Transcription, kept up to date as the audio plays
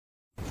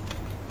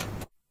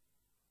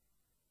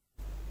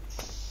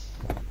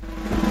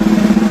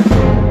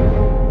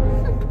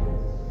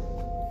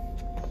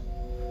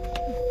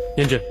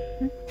胭脂。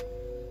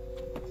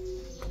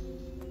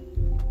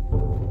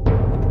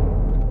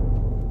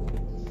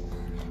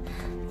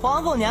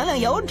皇后娘娘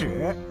有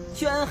旨，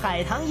宣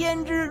海棠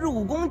胭脂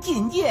入宫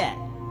觐见。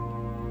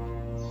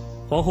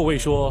皇后未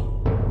说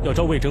要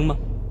召魏征吗？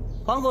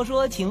皇后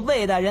说请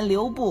魏大人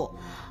留步。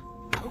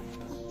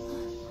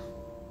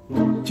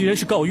既然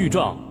是告御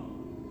状，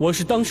我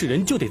是当事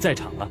人就得在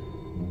场了，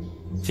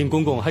请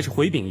公公还是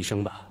回禀一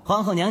声吧。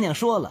皇后娘娘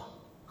说了，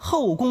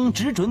后宫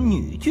只准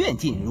女眷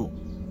进入。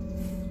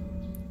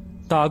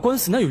打官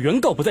司哪有原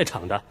告不在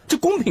场的？这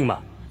公平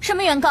吗？什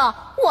么原告？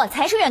我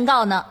才是原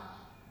告呢。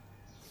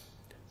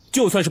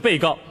就算是被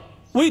告，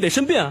我也得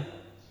申辩啊。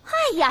哎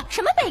呀，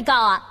什么被告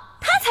啊？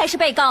他才是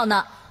被告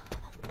呢。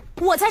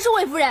我才是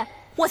魏夫人，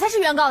我才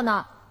是原告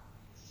呢。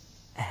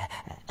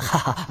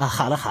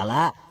好了好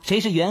了，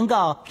谁是原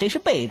告，谁是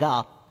被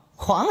告，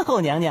皇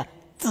后娘娘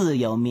自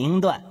有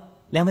明断。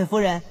两位夫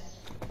人，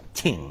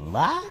请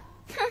吧。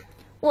哼，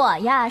我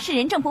呀是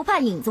人正不怕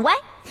影子歪。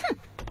哼。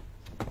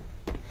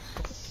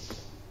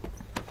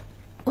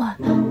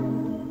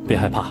别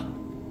害怕，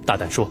大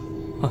胆说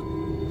啊！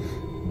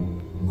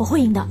我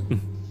会赢的。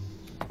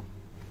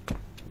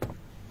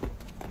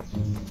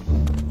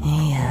哎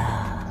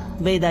呀，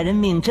魏大人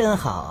命真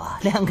好啊，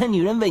两个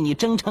女人为你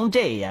争成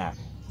这样，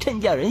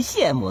真叫人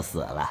羡慕死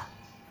了。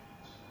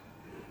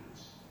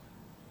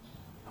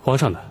皇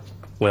上呢？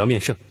我要面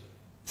圣。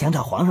想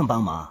找皇上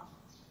帮忙，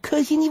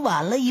可惜你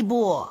晚了一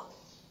步。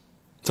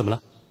怎么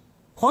了？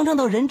皇上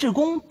到仁智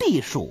宫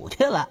避暑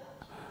去了。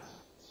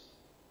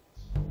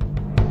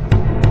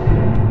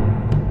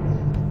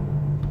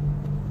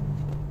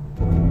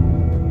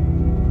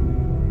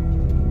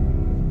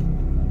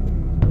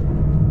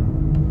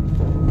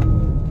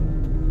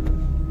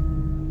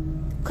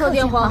叩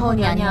见皇后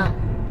娘娘。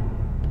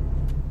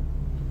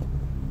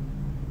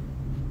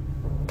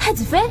太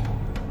子妃，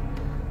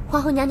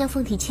皇后娘娘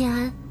凤体欠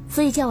安，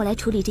所以叫我来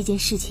处理这件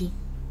事情。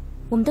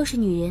我们都是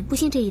女人，不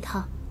信这一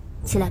套。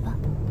起来吧。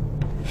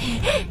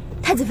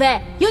太子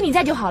妃，有你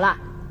在就好了。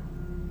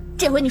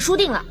这回你输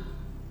定了。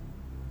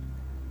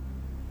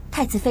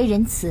太子妃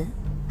仁慈，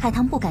海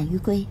棠不敢逾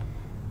规，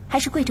还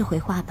是跪着回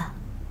话吧。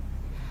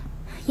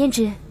胭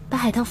脂，把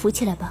海棠扶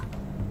起来吧。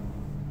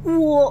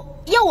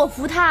我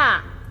扶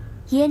她。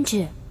胭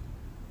脂，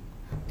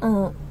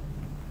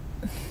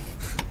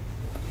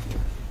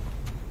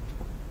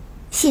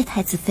谢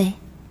太子妃。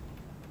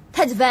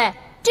太子妃，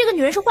这个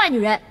女人是坏女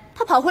人，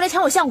她跑回来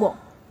抢我相公。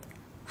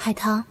海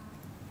棠，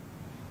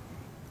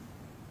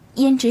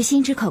胭脂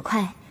心直口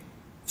快，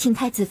请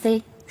太子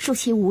妃恕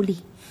其无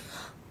礼。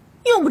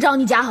用不着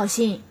你假好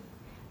心。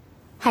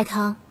海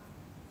棠，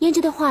胭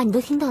脂的话你都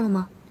听到了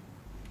吗？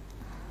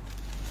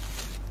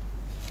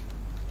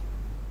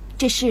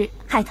这是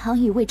海棠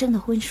与魏征的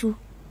婚书，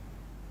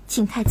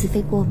请太子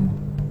妃过目。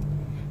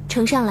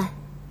呈上来。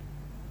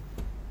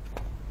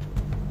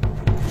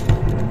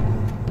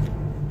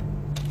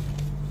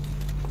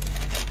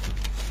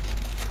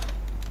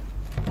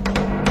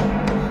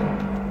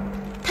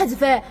太子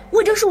妃，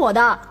魏征是我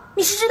的，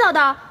你是知道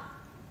的。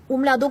我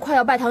们俩都快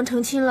要拜堂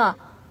成亲了，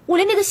我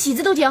连那个喜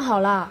字都剪好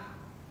了。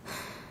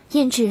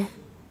胭脂，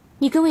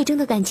你跟魏征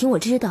的感情我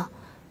知道，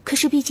可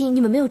是毕竟你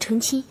们没有成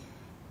亲。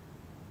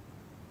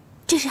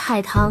这是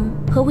海棠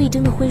和魏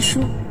征的婚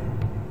书，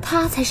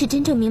他才是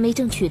真正明媒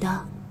正娶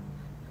的。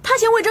他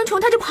嫌魏征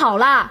穷，他就跑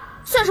了，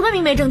算什么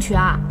明媒正娶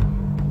啊？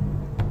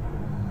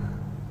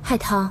海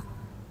棠，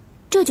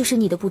这就是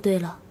你的不对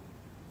了。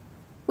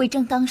魏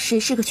征当时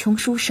是个穷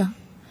书生，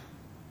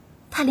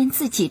他连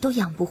自己都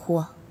养不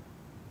活。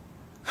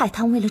海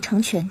棠为了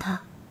成全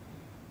他，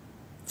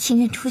情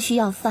愿出去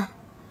要饭，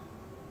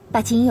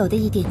把仅有的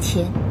一点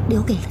钱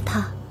留给了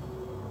他。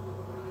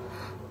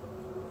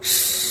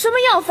什么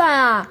要饭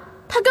啊？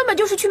他根本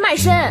就是去卖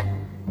身。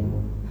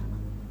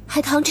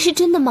海棠，这是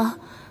真的吗？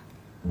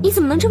你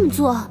怎么能这么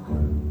做？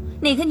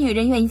哪个女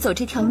人愿意走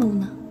这条路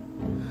呢？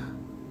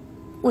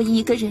我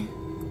一个人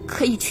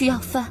可以去要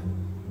饭，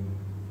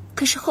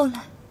可是后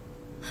来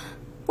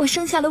我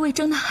生下了魏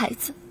征的孩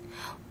子。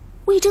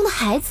魏征的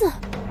孩子？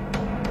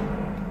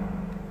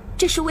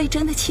这是魏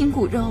征的亲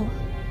骨肉啊！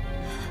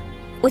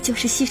我就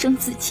是牺牲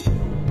自己，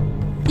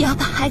也要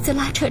把孩子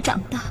拉扯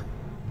长大。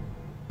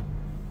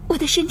我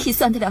的身体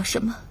算得了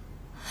什么？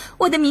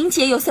我的名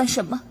节又算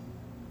什么？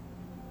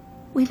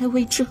为了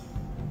魏征，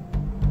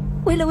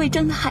为了魏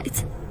征的孩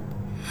子，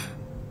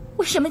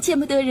我什么见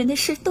不得人的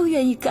事都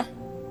愿意干。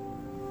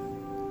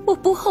我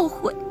不后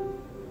悔。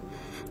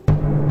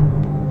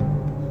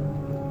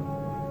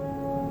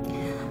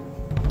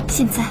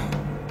现在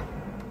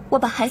我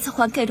把孩子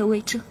还给了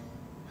魏征，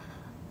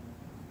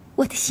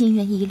我的心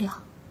愿已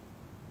了，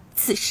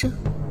此生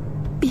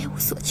别无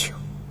所求。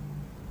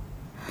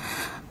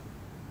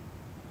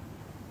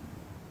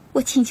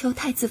我请求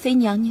太子妃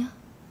娘娘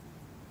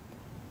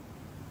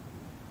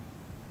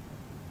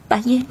把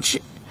胭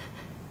脂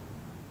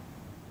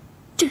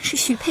正式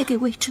许配给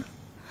魏征。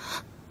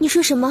你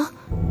说什么？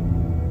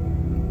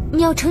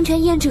你要成全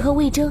胭脂和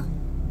魏征？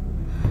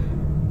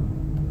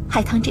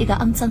海棠这个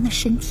肮脏的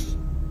身体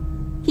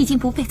已经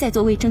不配再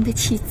做魏征的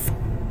妻子，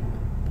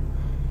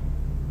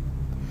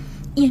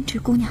胭脂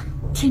姑娘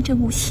天真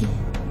无邪，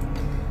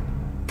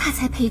她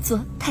才配做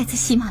太子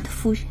洗马的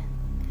夫人，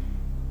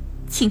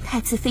请太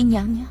子妃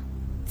娘娘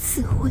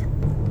赐婚。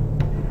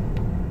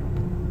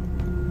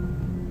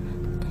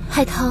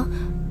海棠，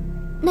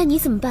那你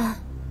怎么办？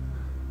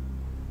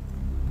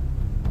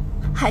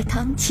海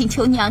棠请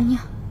求娘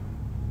娘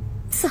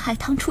赐海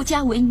棠出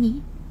家为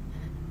尼，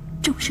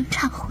终生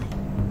忏悔。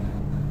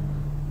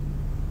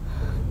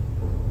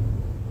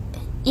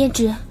胭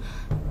脂，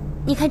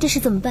你看这事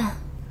怎么办？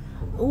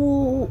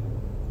我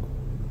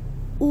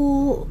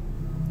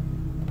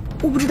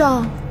不知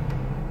道。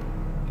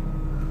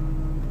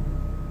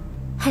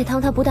海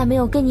棠她不但没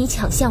有跟你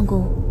抢相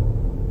公，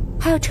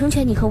还要成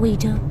全你和魏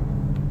征，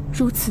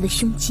如此的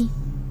胸襟，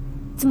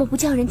怎么不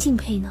叫人敬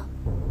佩呢？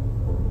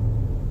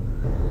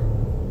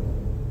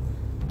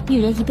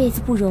女人一辈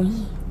子不容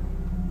易，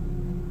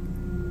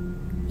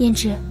胭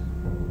脂，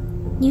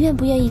你愿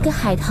不愿意跟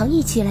海棠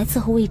一起来伺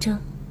候魏征？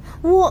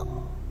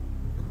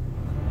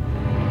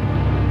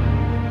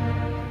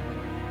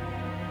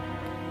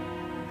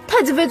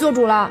太子妃做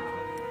主了。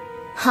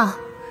好，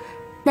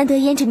难得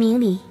胭脂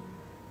明理。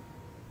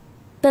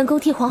本宫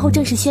替皇后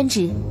正式宣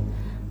旨，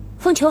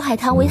封裘海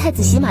棠为太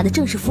子洗马的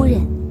正式夫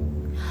人，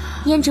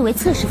胭脂为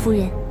侧室夫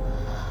人。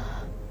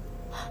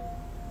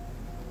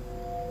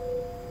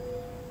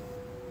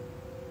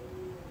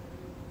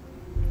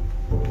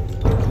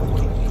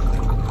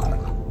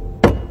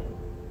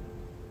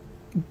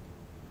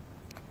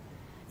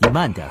你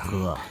慢点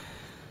喝。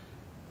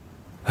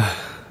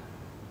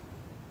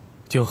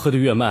酒喝得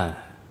越慢，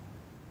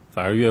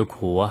反而越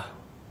苦啊。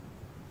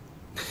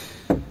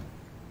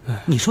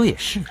你说也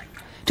是，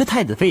这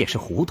太子妃也是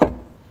糊涂。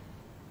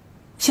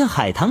像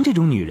海棠这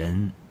种女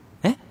人，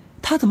哎，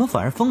她怎么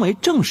反而封为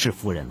正室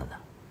夫人了呢？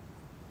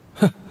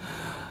哼，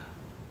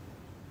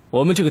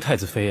我们这个太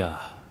子妃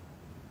啊，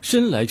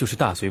生来就是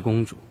大隋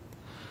公主，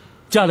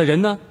嫁了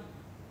人呢，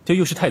就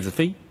又是太子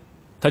妃。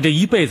她这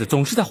一辈子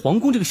总是在皇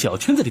宫这个小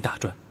圈子里打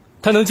转，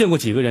她能见过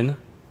几个人呢？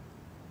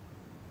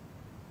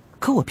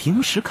可我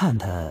平时看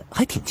她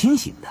还挺清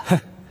醒的。哼，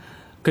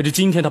可是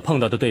今天她碰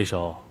到的对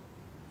手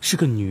是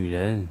个女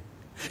人，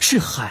是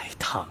海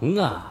棠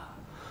啊。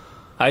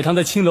海棠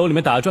在青楼里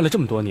面打转了这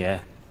么多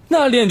年，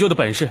那练就的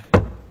本事，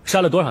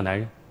杀了多少男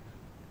人？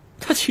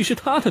她岂是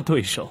她的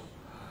对手？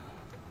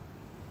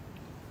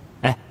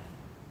哎，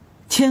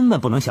千万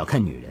不能小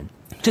看女人，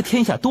这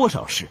天下多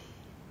少事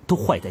都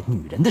坏在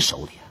女人的手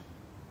里啊。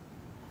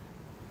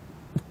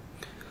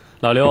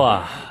老刘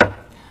啊，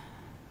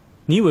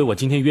你以为我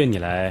今天约你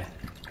来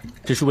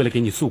只是为了给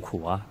你诉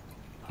苦啊？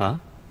啊？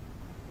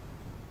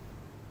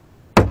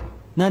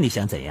那你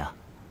想怎样？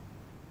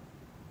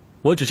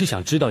我只是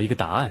想知道一个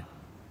答案。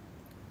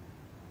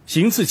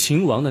行刺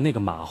秦王的那个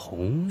马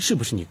红是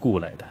不是你雇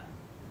来的？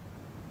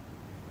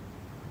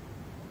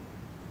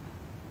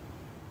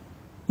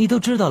你都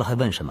知道了还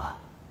问什么？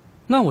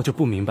那我就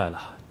不明白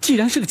了，既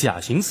然是个假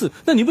行刺，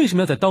那你为什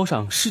么要在刀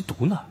上施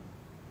毒呢？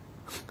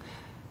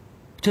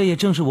这也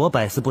正是我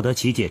百思不得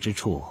其解之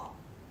处。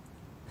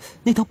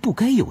那刀不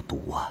该有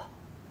毒啊。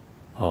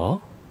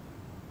哦，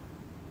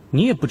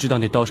你也不知道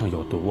那刀上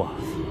有毒啊？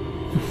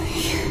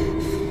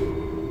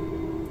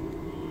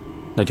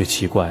那就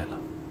奇怪了，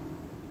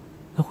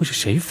那会是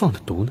谁放的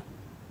毒呢？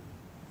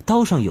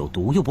刀上有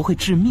毒又不会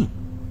致命，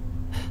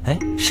哎，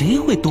谁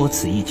会多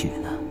此一举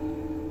呢？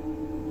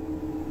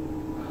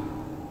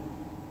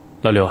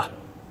老刘啊，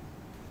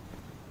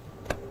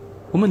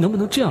我们能不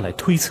能这样来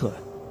推测？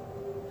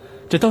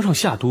这刀上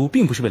下毒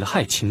并不是为了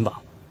害秦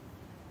王，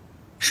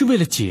是为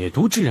了解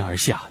毒之人而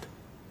下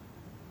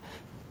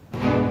的。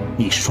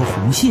你是说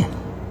红线？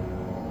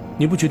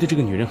你不觉得这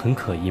个女人很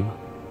可疑吗？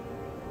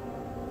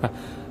啊，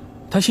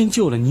她先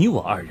救了你我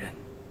二人，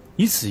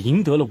以此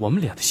赢得了我们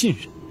俩的信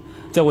任，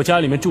在我家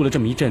里面住了这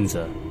么一阵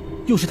子，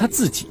又是她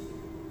自己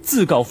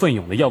自告奋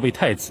勇的要为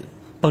太子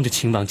帮着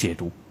秦王解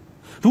毒，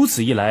如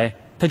此一来，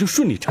她就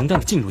顺理成章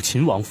的进入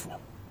秦王府。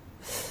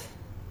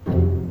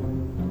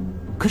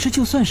可是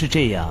就算是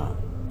这样，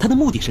她的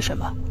目的是什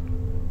么？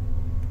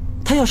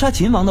她要杀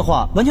秦王的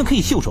话，完全可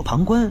以袖手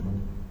旁观，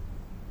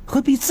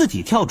何必自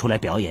己跳出来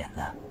表演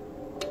呢？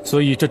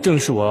所以这正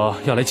是我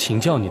要来请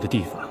教你的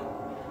地方。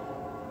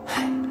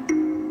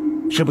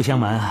实不相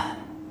瞒啊，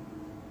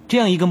这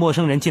样一个陌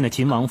生人进了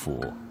秦王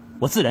府，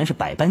我自然是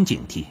百般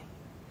警惕。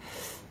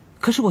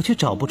可是我却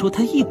找不出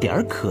他一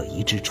点可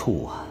疑之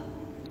处啊。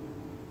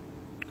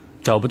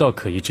找不到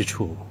可疑之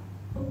处，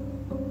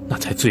那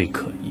才最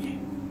可疑。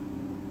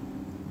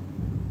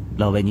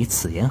老魏，你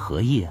此言何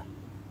意啊？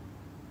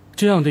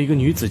这样的一个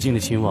女子进了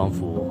秦王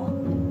府，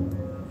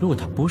如果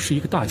她不是一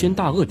个大奸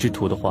大恶之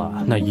徒的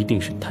话，那一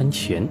定是贪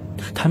钱、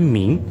贪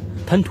名、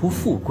贪图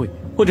富贵，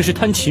或者是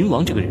贪秦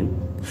王这个人。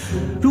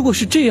如果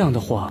是这样的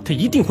话，她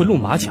一定会露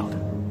马脚的。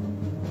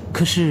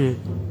可是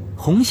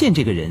红线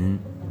这个人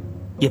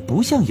也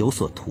不像有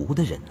所图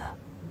的人呢。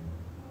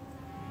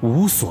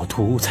无所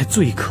图才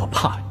最可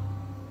怕。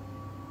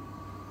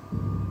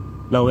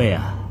老魏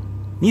啊，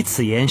你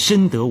此言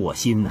深得我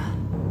心呐。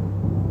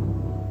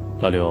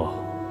老刘，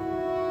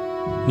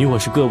你我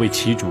是各为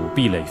其主，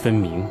壁垒分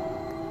明。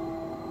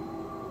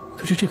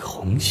可是这个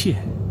红线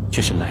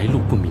却是来路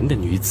不明的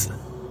女子，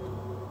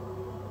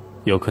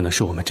有可能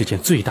是我们之间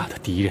最大的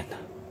敌人呢。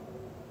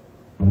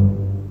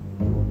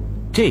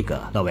这个，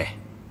老魏，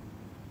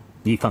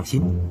你放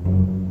心，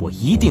我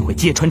一定会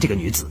揭穿这个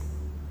女子。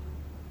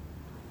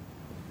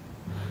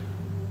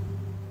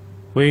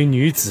为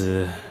女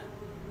子，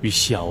与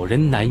小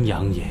人难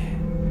养也。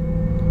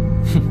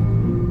哼，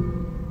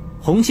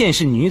红线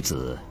是女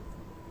子，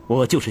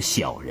我就是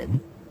小人。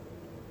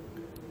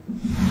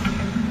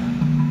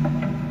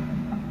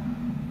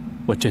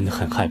我真的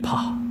很害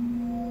怕，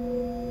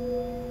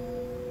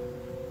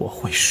我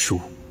会输，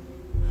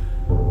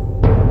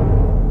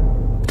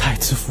太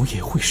子府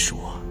也会输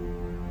啊。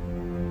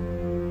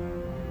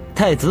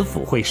太子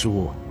府会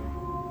输，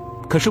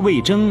可是魏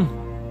征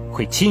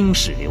会青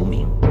史留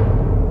名。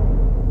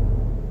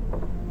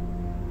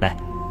来，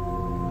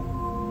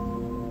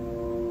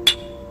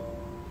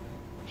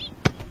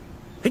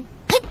嘿，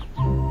嘿，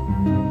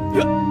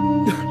呀，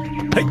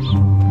嘿，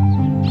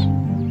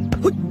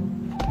嘿，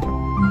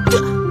这，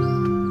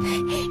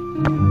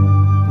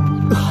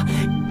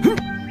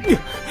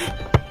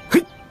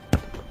嘿，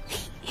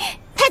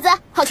太子，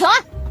好球啊！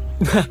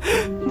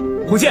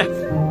红线，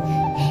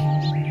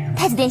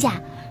太子殿下，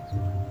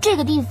这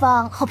个地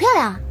方好漂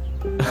亮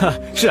啊！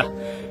是啊，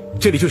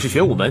这里就是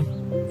玄武门。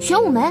玄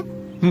武门？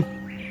嗯，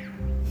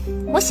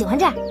我喜欢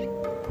这儿，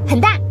很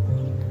大。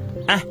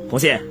哎，红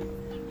线，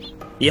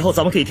以后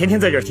咱们可以天天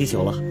在这儿踢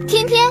球了。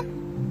天天？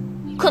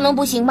可能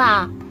不行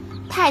吧？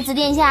太子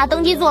殿下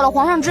登基做了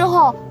皇上之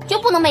后，就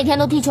不能每天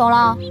都踢球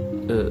了。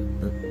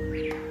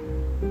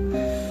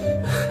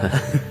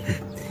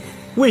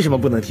为什么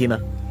不能踢呢？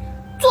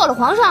做了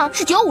皇上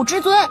是九五之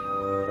尊，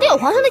得有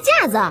皇上的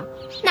架子，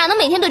哪能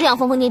每天都这样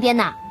疯疯癫癫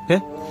呢？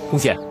哎，红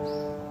线，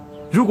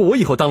如果我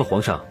以后当了皇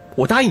上，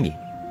我答应你，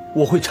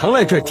我会常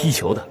来这儿踢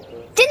球的。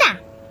真的？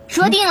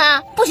说定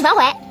了，不许反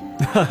悔。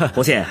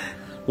红线，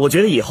我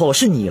觉得以后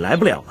是你来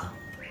不了了。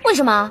为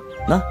什么？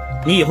那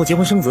你以后结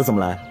婚生子怎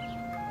么来？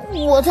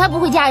我才不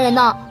会嫁人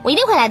呢，我一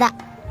定会来的。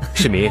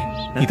世民，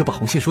你都把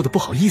红线说的不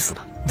好意思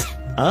了。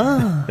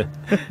啊！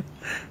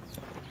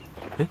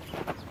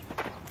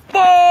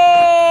报！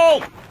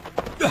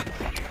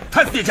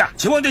太子殿下，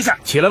秦王殿下，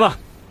起来吧。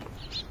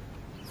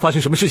发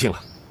生什么事情了？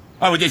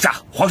二位殿下，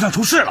皇上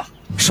出事了。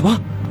什么？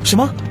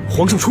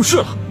皇上出事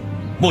了？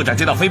末长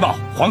接到飞报，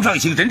皇上已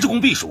行人之宫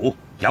避暑，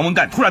杨文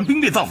干突然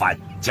兵变造反，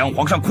将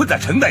皇上困在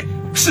城内，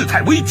事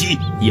态危急。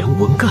杨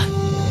文干，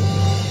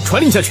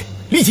传令下去，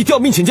立即调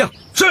兵遣将。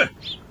是。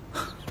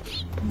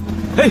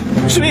哎，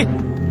世民，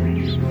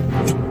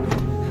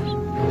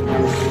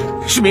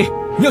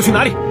你要去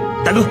哪里？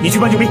大哥，你去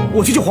搬救兵，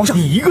我去救皇上。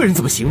你一个人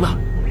怎么行呢？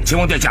秦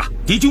王殿下，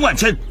敌军万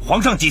千，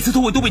皇上几次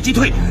突围都被击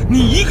退，你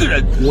一个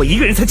人，我一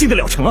个人才进得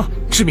了城啊！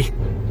世民，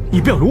你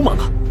不要鲁莽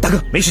啊！大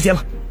哥，没时间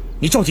了，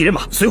你召集人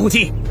马随后接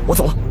应，我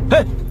走了。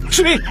哎，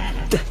世民，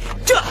这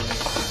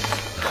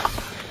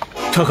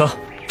长河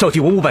召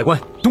集文武百官，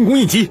东宫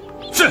应急。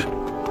是。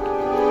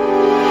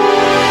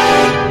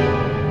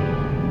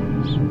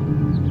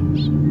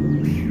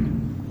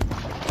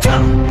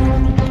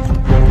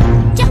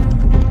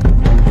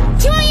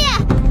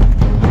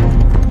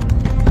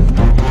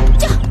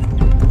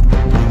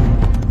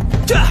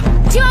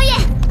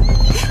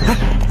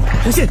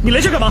红线，你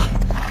来这干嘛？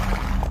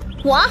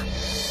我？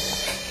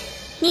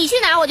你去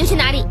哪儿我就去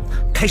哪里。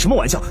开什么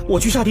玩笑？我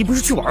去杀敌不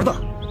是去玩的。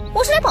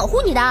我是来保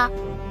护你的。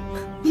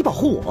你保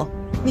护我？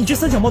你这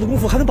三脚猫的功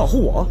夫还能保护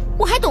我？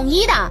我还懂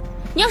医的。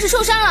你要是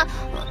受伤了，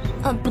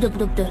不对，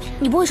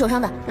你不会受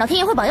伤的，老天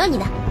爷会保佑你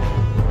的。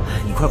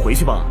你快回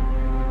去吧。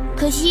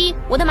可惜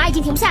我的马已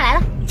经停不下来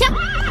了。这。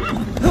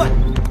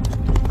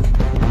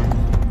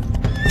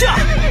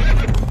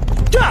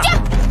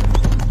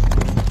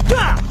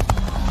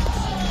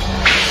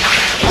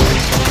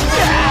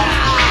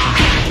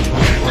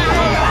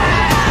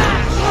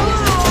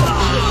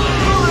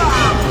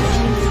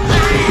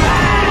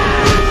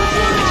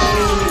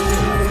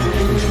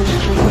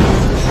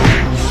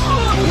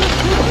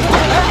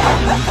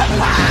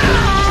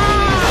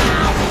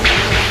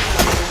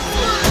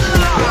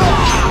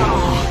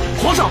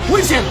皇上，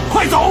危险，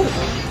快走！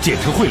建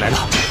成会来的，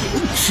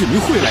世民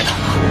会来的。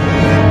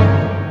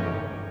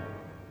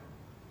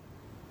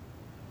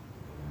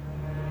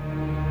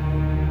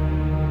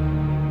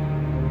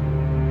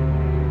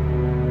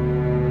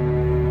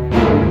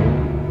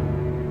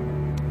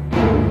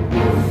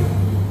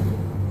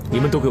你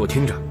们都给我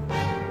听着，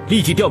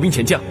立即调兵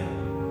遣将，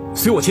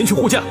随我前去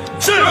护驾。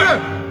是。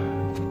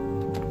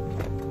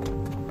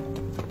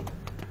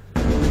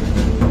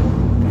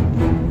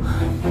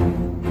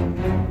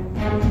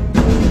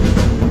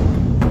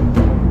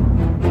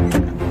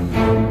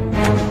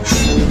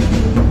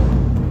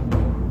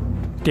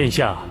殿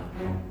下，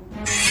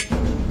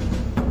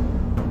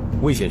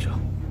魏先生，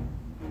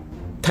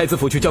太子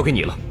府就交给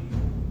你了。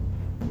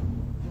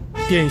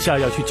殿下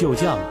要去救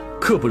驾了，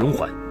刻不容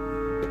缓。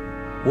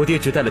我爹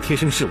只带了贴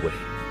身侍卫，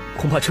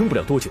恐怕撑不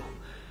了多久。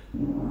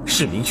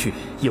世民去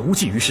也无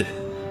济于事。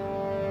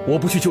我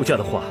不去救驾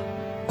的话，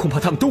恐怕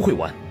他们都会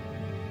完。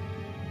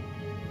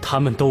他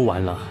们都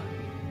完了，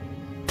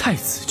太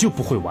子就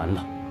不会完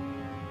了。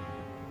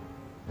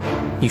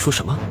你说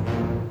什么？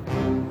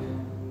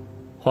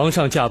皇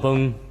上驾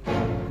崩，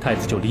太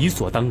子就理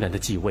所当然的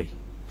继位。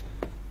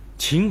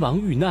秦王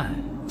遇难，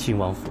秦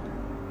王府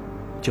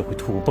就会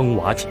土崩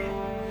瓦解，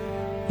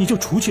你就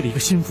除去了一个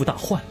心腹大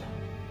患了。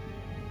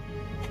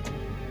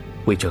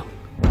魏征，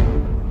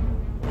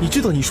你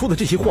知道你说的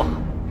这些话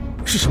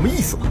是什么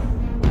意思吗？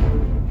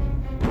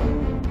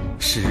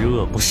十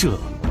恶不赦，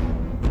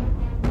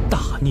大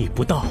逆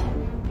不道。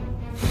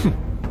哼，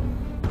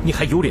你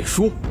还有脸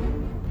说？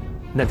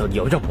难道你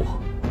要让我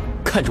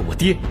看着我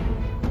爹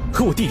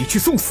和我弟弟去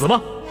送死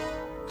吗？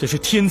这是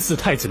天赐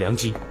太子良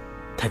机，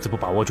太子不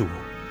把握住，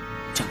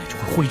将来就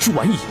会悔之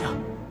晚矣啊！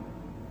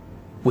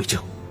魏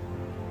征，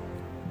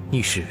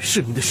你是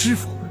世民的师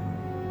傅，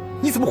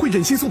你怎么会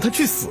忍心送他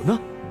去死呢？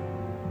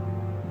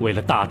为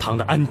了大唐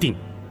的安定。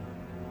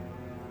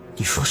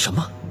你说什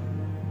么？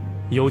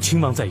有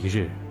秦王在一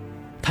日，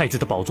太子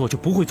的宝座就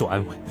不会坐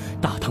安稳，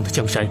大唐的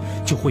江山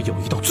就会有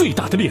一道最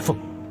大的裂缝，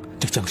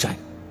这江山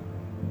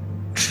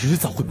迟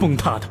早会崩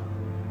塌的。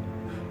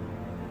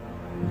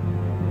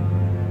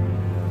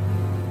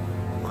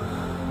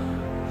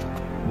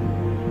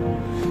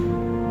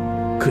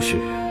可是，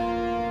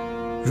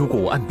如果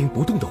我按兵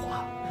不动的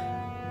话，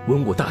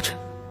文武大臣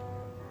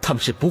他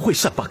们是不会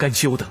善罢甘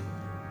休的。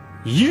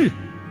一日，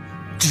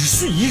只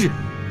需一日，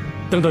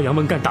等到杨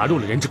文干打入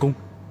了人之宫，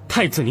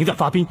太子您再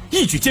发兵，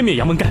一举歼灭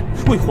杨文干，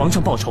为皇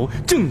上报仇，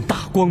正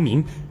大光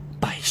明，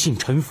百姓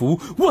臣服，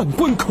万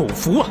官口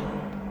服啊！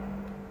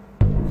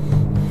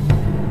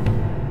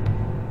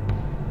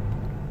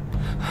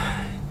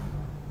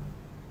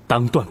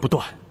当断不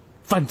断，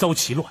反遭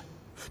其乱；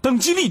当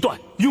机立断，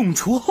永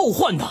除后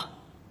患呐！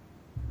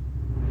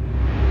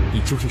你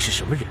究竟是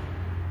什么人？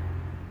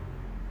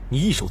你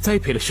一手栽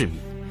培了世民，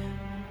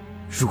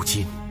如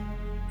今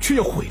却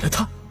要毁了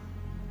他。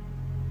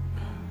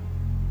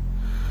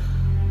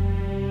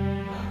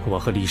我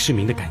和李世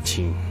民的感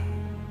情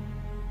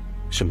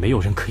是没有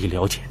人可以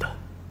了解的，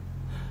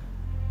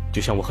就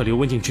像我和刘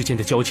文静之间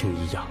的交情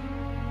一样。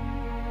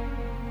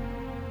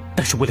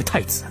但是为了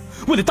太子，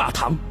为了大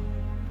唐，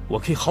我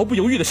可以毫不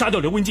犹豫地杀掉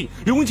刘文静，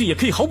刘文静也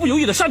可以毫不犹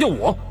豫地杀掉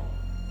我。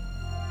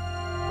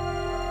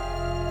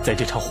在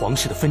这场皇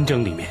室的纷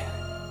争里面，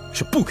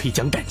是不可以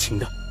讲感情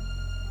的。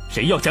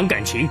谁要讲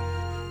感情，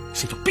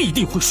谁就必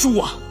定会输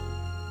啊！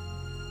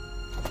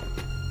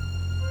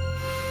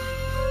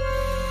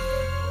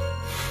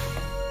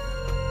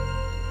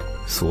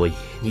所以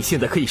你现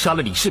在可以杀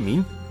了李世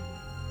民，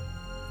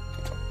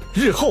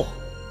日后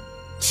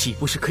岂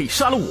不是可以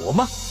杀了我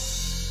吗？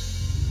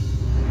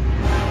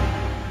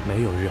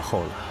没有日后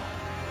了。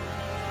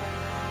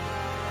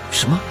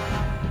什么？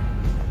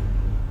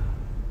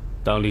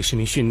当李世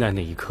民殉难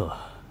那一刻，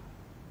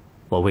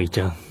我魏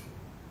征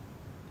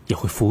也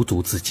会服毒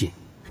自尽。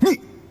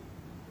你，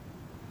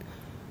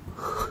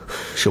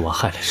是我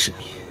害了世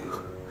民，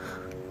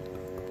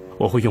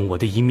我会用我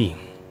的一命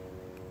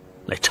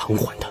来偿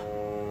还他。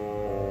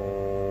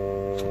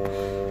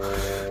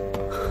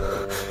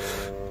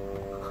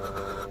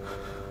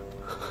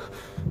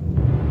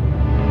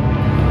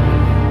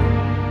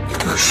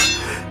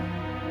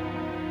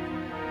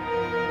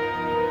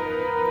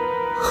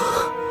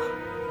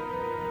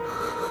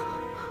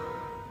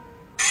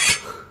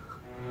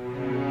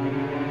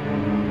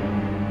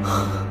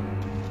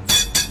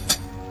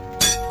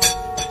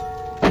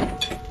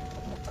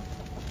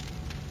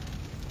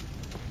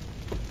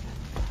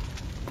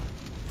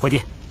伙计，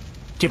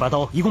这把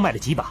刀一共卖了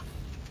几把？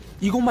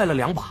一共卖了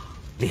2把。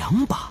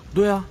2把？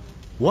对啊，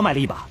我买了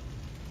1把，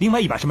另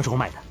外1把什么时候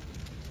卖的？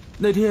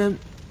那天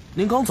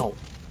您刚走，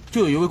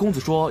就有一位公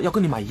子说要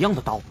跟你买一样的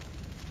刀。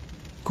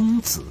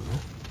公子？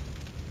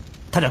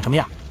他长什么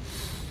样？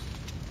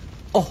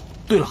哦，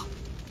对了，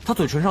他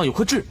嘴唇上有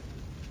颗痣。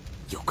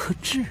有颗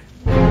痣？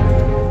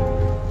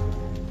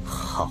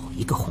好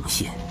一个红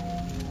线！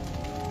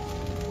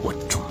我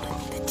中了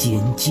你的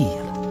奸计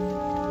了。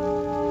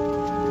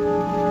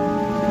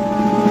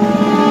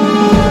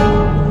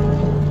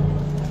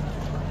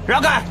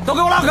让开！都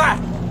给我让开！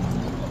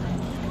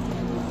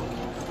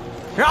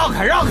让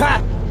开！让开！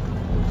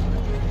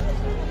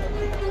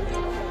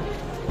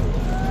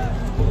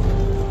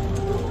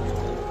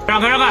让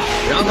开！让开！让开！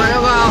让开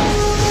啊！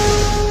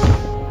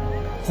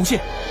红线！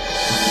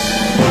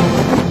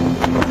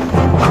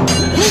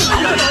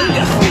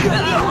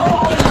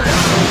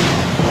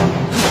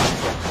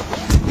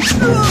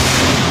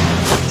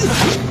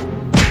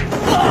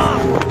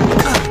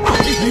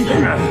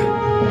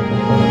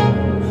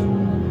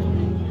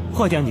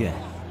霍将军，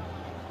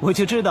我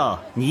就知道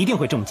你一定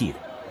会中计的。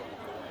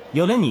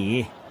有了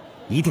你，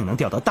一定能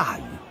钓到大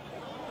鱼。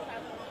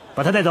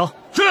把他带走。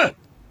是。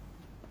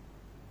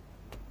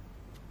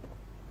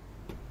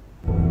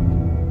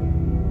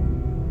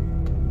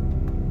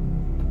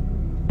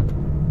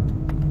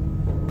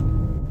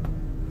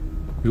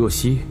若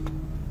曦，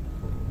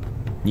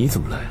你怎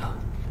么来了？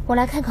我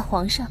来看看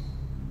皇上。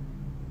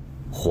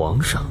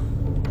皇上？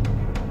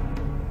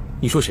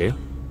你说谁啊？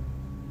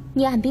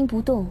你按兵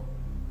不动，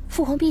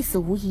父皇必死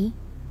无疑，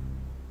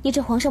你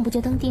这皇上不就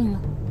当定了？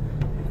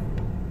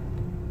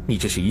你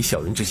这是以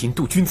小人之心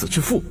度君子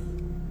之腹。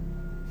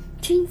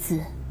君子？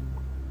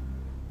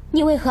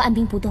你为何按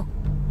兵不动？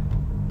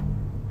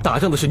打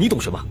仗的事你懂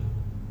什么？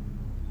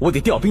我得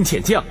调兵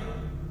遣将，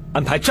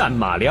安排战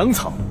马粮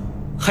草，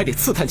还得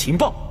刺探情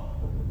报。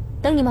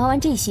等你忙完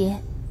这些，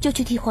就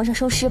去替皇上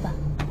收尸吧。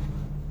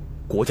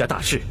国家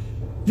大事，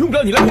用不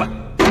了你来管。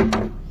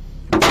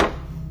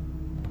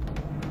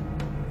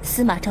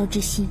司马昭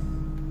之心，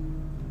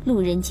路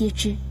人皆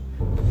知。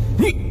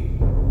你，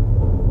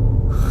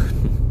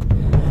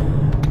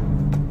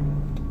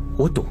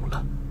我懂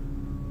了，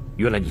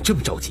原来你这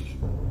么着急，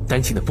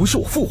担心的不是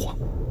我父皇，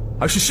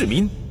而是世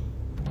民。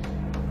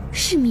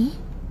世民？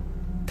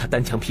他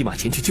单枪匹马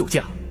前去救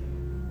驾，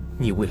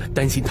你为了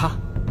担心他，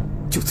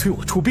就催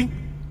我出兵，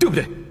对不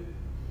对？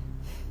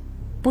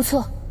不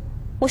错，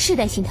我是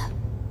担心他。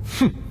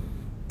哼，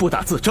不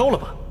打自招了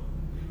吧？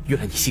原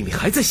来你心里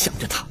还在想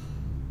着他。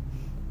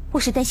我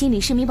是担心李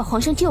世民把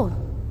皇上救了。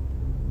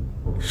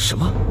什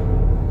么？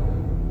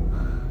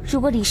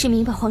如果李世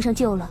民把皇上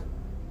救了，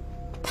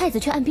太子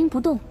却按兵不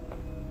动，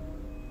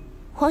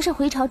皇上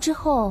回朝之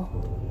后，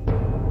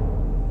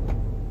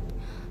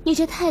你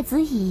这太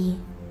子椅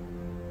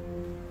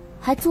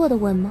还坐得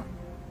稳吗？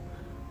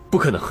不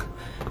可能，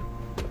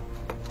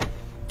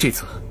这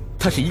次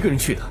他是一个人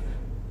去的，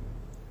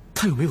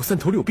他又没有三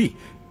头六臂，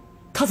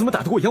他怎么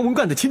打得过杨文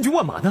干的千军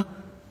万马呢？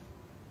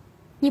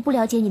你不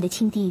了解你的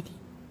亲弟弟，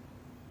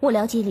我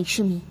了解李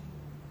世民。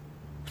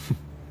哼，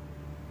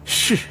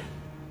是，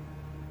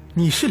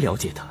你是了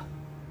解他，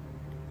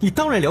你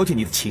当然了解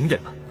你的情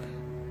人了。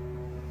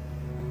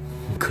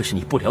可是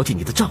你不了解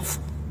你的丈夫。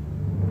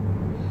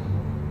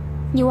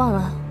你忘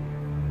了，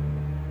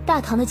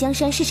大唐的江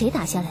山是谁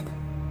打下来的？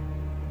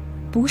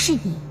不是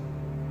你，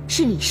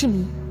是李世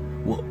民。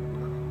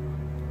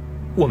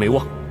我没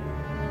忘。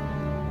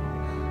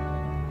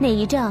哪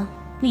一仗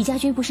李家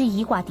军不是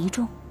以寡敌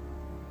众？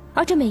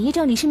而这每一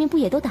仗李世民不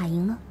也都打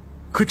赢了？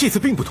可这次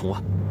并不同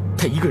啊，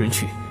他一个人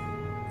去，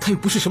他又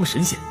不是什么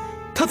神仙，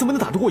他怎么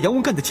能打得过杨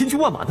文干的千军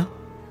万马呢？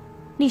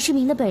李世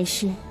民的本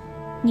事，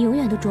你永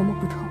远都琢磨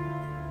不透。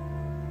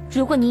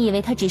如果你以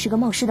为他只是个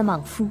冒失的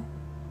莽夫，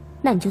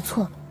那你就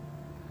错了。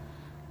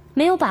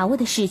没有把握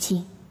的事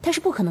情，他是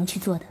不可能去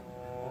做的。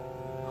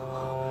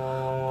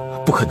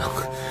不可能，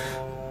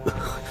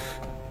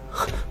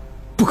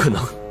不可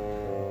能。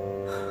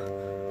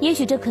也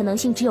许这可能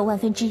性只有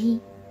1/1000，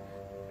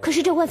可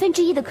是这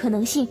1/1000的可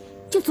能性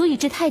就足以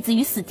置太子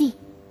于死地。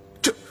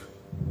这，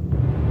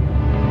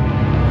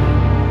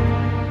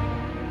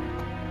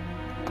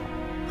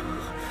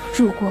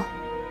如果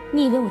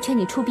你以为我劝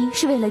你出兵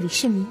是为了李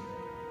世民，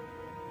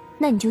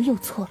那你就又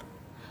错了。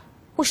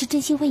我是真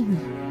心为你。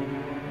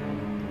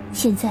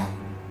现在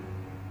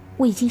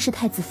我已经是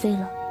太子妃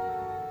了，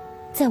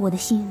在我的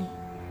心里，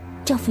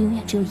丈夫永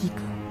远只有一个。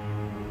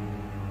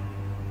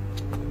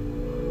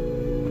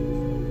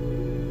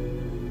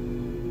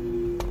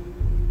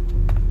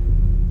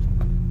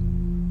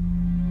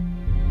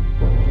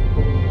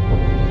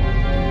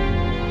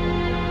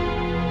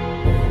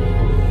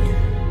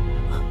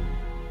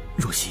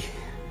若曦，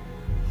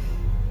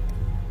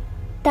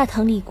大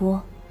唐立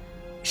国，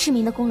世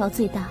民的功劳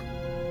最大。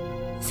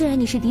虽然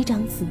你是嫡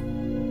长子，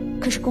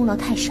可是功劳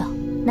太少，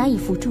难以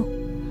服众。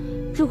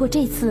如果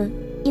这次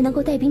你能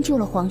够带兵救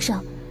了皇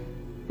上，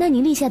那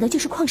你立下的就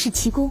是旷世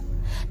奇功，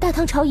大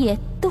唐朝野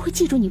都会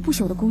记住你不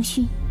朽的功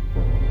勋。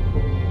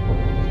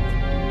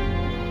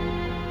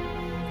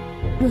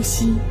若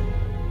曦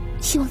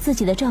希望自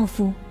己的丈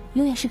夫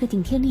永远是个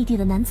顶天立地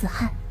的男子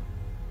汉，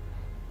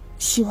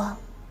希望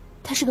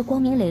他是个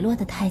光明磊落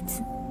的太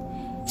子，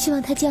希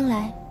望他将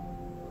来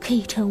可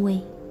以成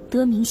为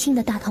得民心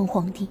的大唐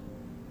皇帝。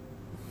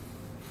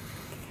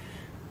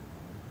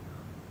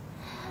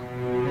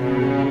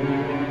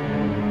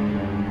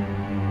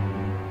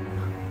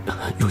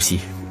若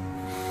曦，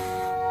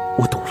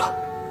我懂了，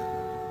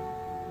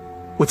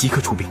我即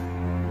刻出兵。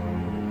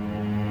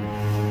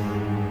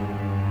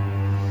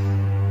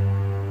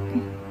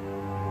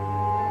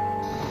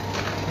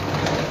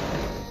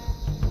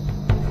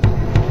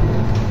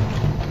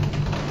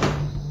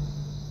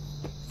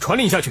传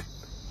令下去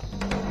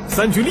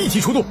，3军立即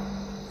出动，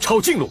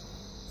抄近路，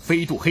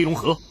飞渡黑龙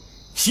河，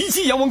袭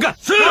击杨文干。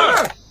是。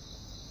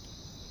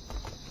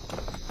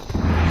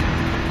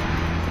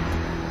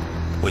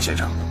魏先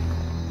生，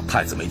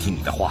太子没听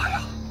你的话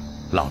呀，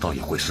老道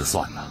也会失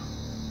算呢。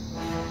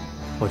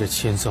我这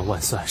千算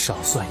万算，少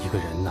算一个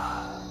人呐。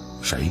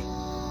谁？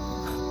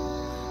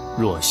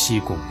若曦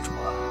公主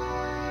啊！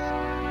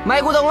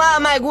卖古董啦，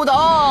卖古董，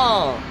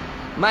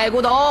卖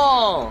古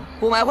董，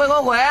不买会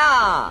后悔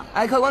啊！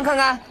哎，客官看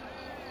看。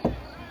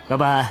老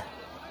板，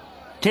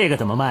这个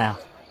怎么卖啊？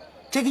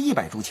这个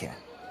100铢钱。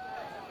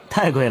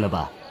太贵了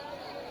吧？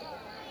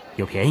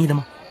有便宜的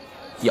吗？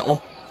有，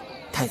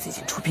太子已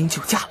经出兵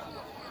救驾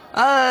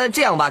了。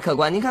这样吧，客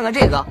官，您看看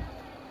这个，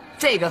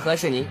这个合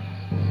适您。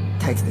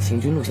太子的行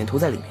军路线图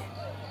在里面，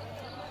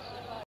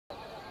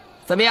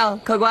怎么样？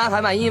客官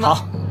还满意吗？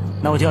好，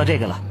那我就要这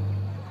个了。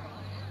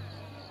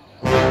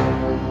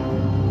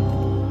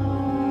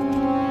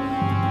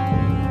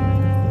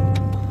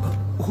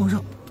皇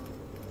上，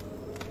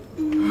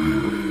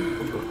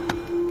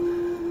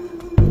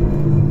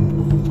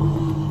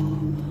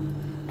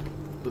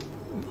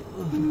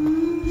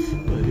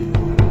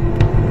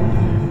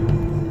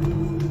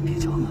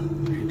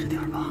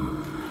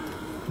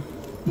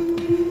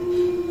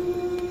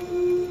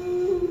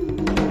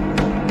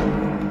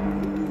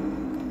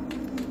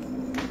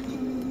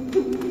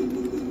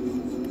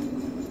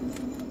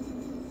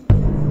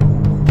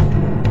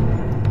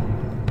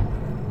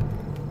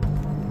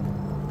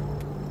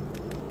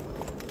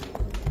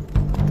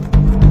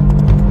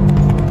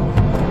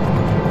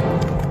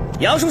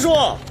杨叔叔。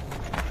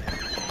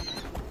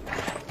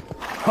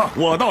哈，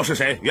我倒是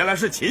谁？原来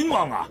是秦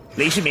王啊！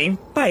李世民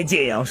拜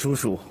见杨叔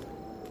叔。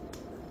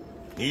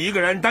你一个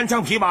人单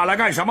枪匹马来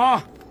干什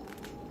么？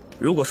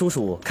如果叔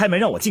叔开门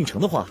让我进城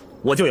的话，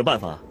我就有办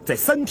法在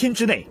3天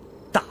之内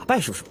打败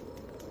叔叔。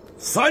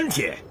3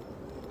天？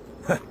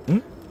哼，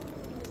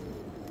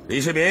李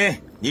世民，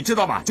你知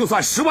道吗？就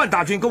算10万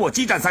大军跟我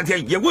激战3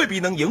天，也未必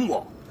能赢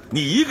我。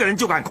你一个人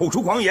就敢口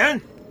出狂言？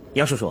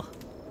杨叔叔，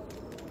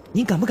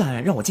您敢不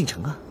敢让我进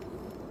城啊？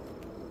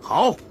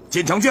好，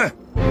进城去。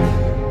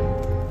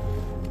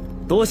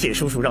多谢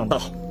叔叔让道。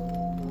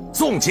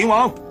送秦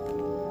王。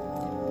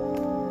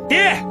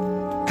爹，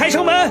开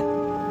城门！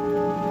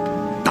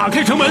打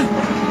开城门！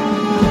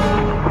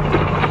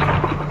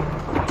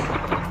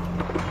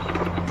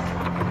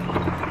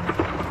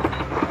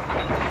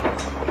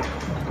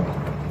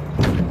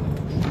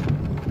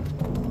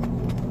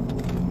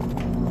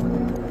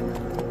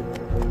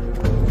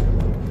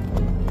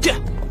这。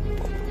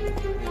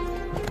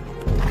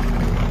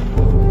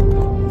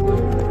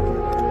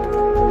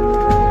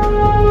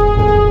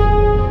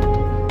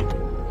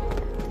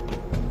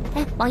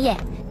哎，王爷，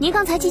您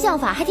刚才激将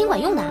法还挺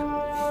管用的。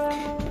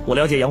我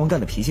了解杨文干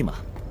的脾气嘛，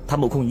他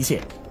目空一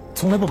切，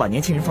从来不把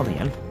年轻人放在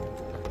眼里。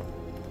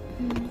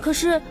可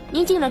是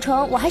您进了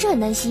城，我还是很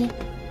担心，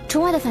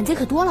城外的反贼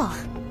可多了。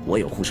我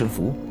有护身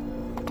符。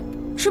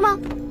是吗？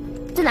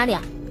在哪里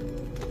啊？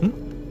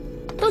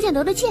窦建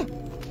德的剑。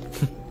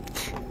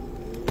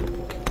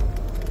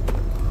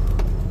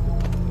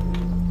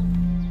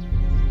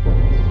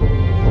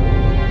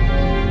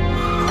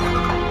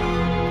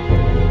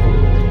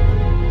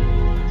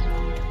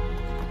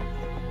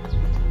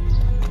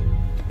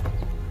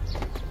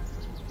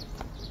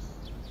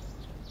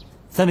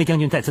3位将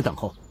军在此等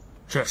候。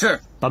是。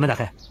把门打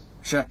开。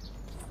是。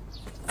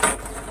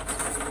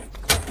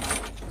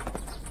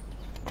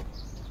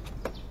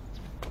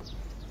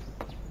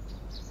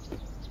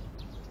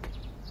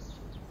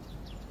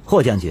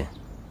霍将军，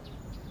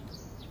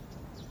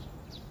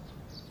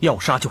要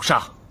杀就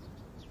杀，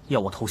要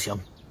我投降，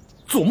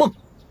做梦！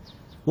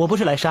我不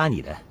是来杀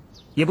你的，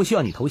也不需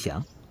要你投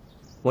降，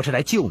我是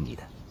来救你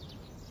的。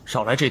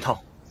少来这套！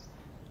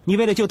你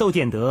为了救窦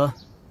建德，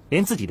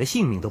连自己的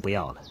性命都不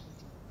要了。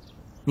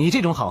你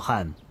这种好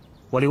汉，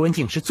我刘文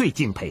静是最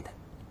敬佩的。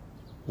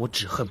我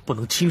只恨不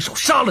能亲手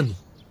杀了你。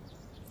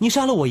你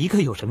杀了我一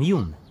个有什么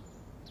用呢？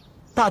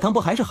大唐不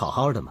还是好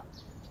好的吗？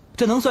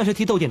这能算是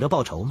替窦建德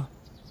报仇吗？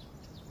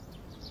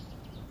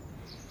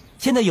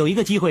现在有一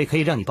个机会可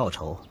以让你报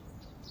仇。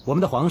我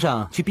们的皇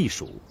上去避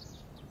暑，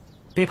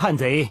被叛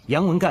贼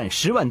杨文干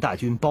10万大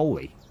军包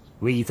围，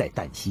危在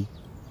旦夕。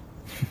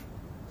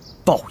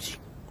报应，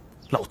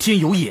老天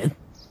有眼。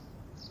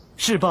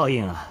是报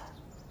应啊！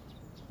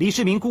李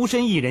世民孤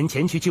身一人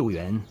前去救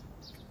援，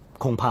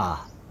恐怕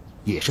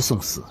也是送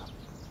死。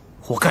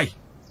活该，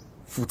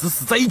父子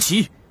死在一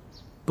起。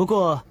不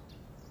过，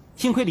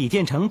幸亏李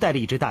建成带了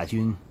一支大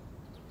军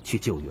去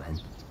救援。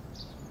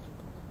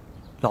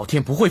老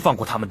天不会放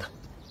过他们的。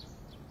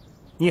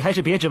你还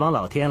是别指望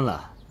老天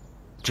了，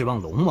指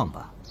望龙王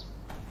吧。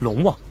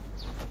龙王。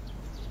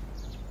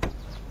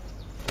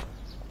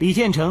李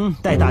建成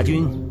带大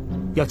军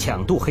要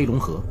抢渡黑龙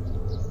河，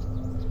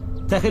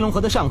在黑龙河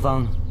的上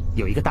方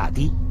有一个大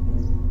堤，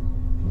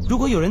如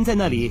果有人在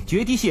那里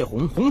决堤泄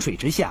洪，洪水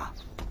直下，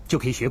就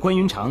可以学关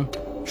云长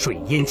水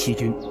淹七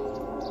军。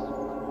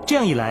这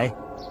样一来，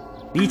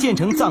李建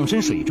成葬身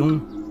水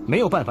中，没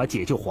有办法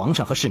解救皇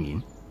上和市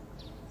民，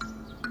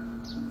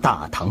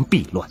大唐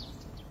必乱，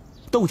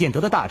窦建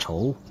德的大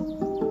仇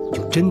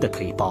就真的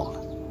可以报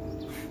了。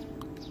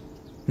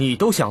你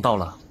都想到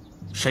了，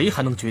谁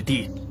还能决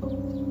堤？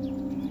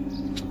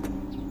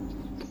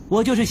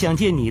我就是想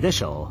借你的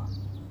手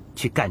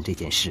去干这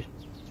件事。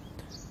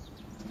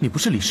你不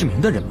是李世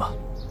民的人吗？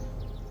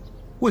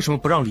为什么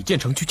不让李建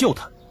成去救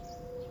他？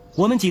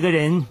我们几个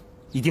人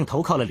已经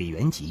投靠了李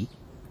元吉，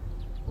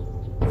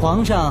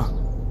皇上、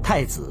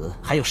太子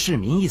还有市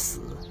民一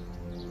死，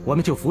我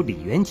们就扶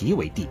李元吉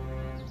为帝。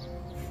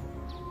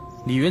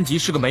李元吉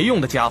是个没用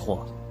的家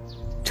伙，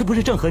这不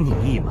是正合你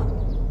意吗？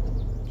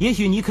也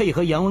许你可以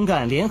和杨文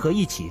干联合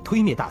一起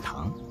推灭大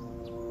唐，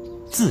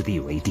自立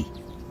为帝。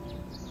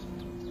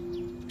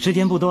时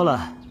间不多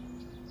了，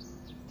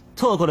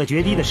错过了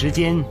决堤的时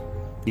间，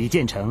李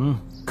建成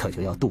可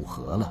就要渡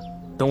河了。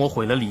等我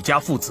毁了李家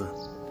父子，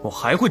我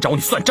还会找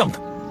你算账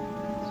的。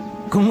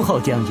恭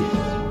候将军。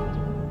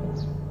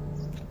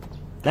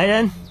来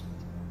人，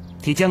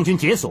替将军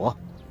解锁。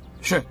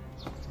是。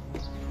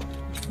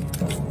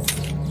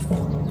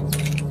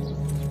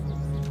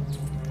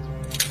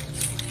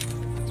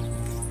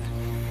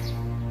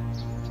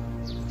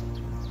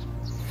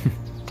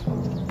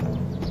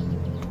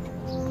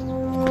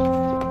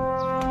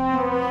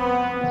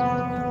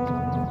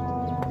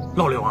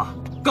老刘啊，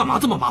干嘛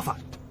这么麻烦？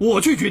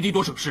我去决堤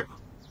多省事啊。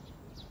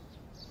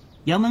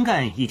杨文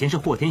干以前是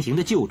霍天行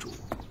的旧主，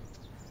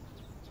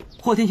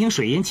霍天行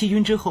水淹七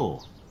军之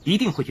后，一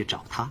定会去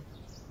找他。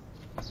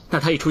那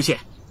他一出现，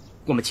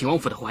我们秦王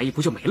府的怀疑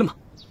不就没了吗？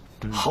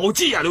好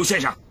计呀，刘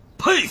先生，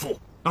佩服。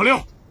老刘，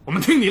我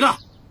们听你的。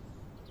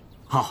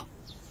好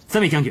，3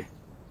位将军，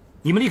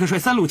你们立刻率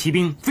3路骑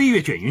兵飞越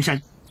卷云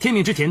山，天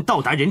明之前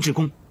到达人质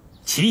宫，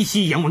奇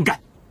袭杨文干。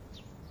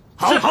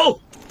好，好。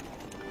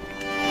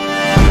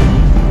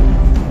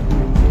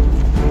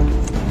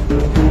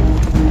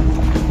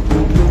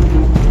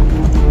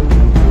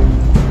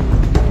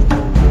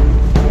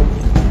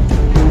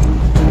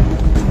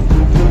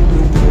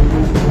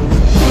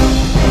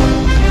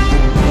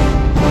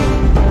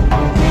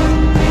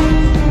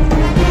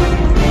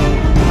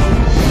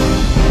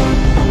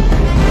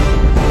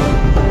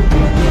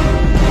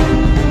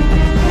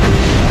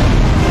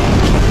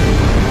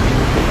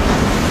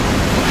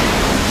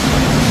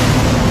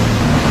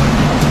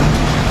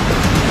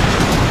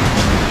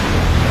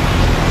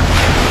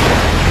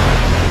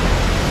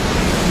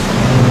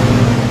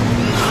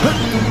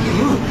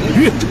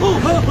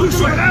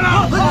水来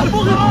了！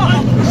不好！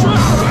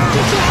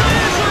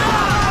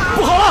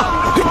不好了！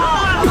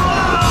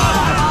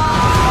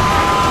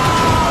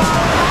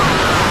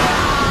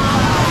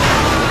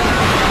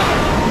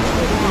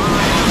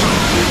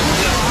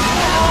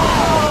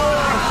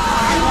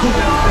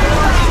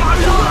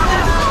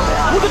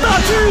我的大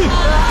军！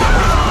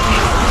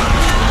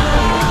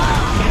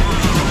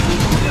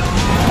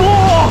不！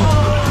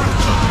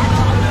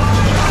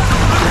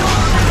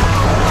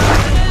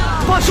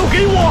把手给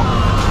我！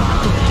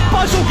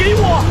把手给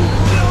我！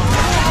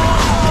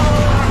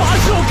把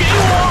手给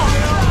我！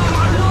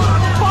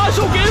把手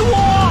给我！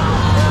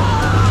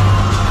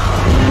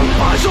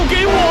把手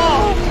给我！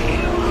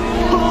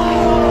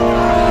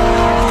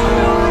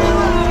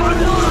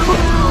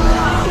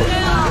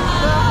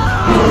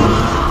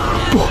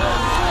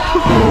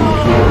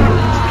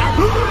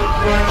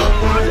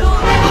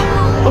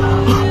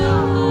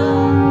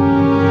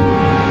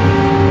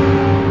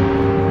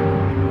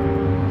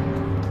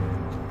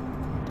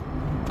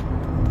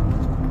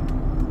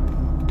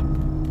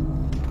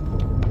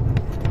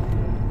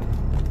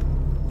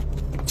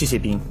这些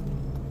兵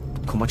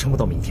恐怕撑不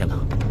到明天了。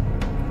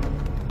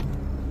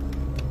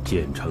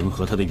建成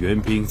和他的援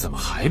兵怎么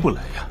还不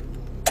来呀？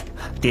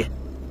爹，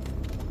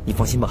你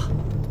放心吧，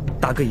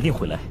大哥一定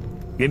会来，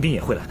援兵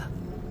也会来的。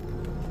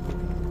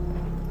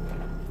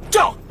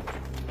叫！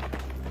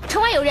城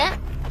外有人！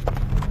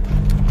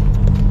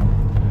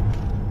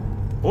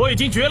我已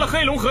经绝了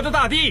黑龙河的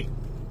大堤，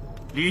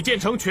李建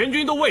成全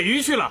军都喂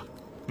鱼去了，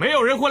没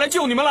有人会来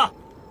救你们了。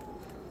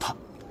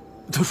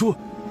他说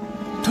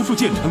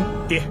建成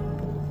爹。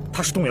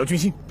他是动摇军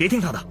心，别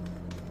听他的。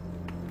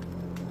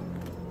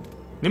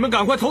你们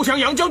赶快投降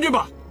杨将军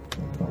吧！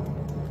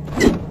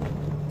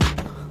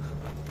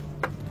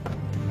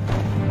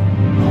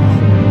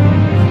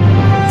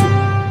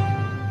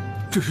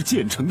这是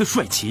建成的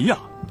帅旗呀！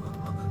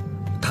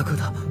大哥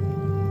他……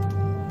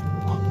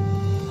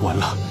完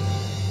了，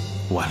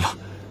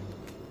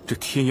这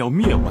天要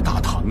灭我大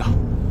唐啊！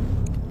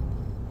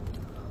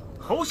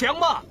投降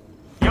吧！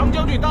杨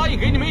将军答应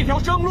给你们一条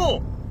生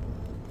路。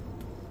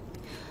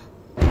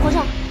皇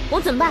上，我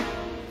怎么办？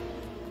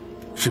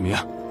世民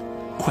啊，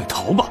快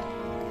逃吧！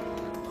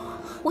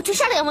我去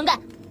杀了杨文干。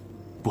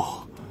不，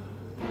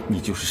你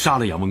就是杀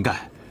了杨文干，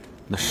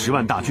那10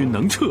万大军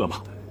能撤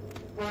吗？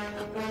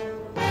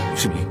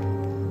世民，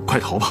快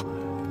逃吧！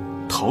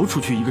逃出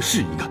去一个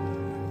是一个，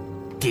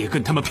爹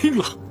跟他们拼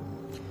了！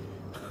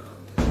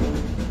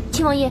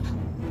亲王爷，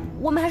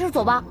我们还是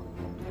走吧。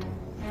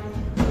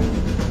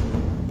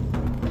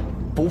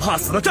不怕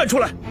死的站出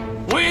来！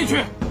我也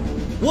去。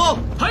我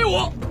还有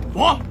我。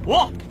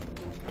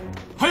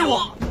还有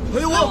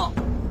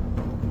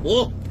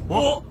我，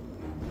我。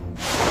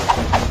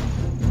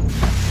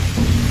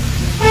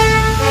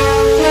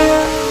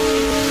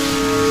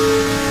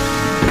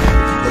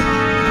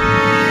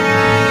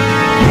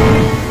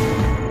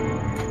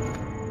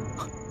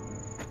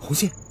红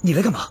心，你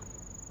来干嘛？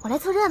我来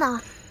凑热闹。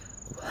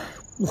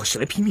我是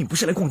来拼命，不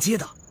是来逛街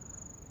的。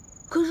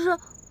可是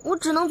我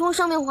只能从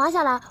上面滑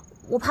下来，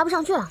我爬不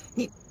上去了。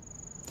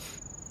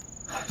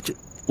这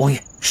王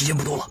爷，时间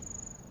不多了，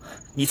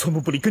你寸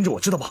步不离，跟着我，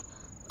知道吧？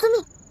遵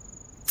命。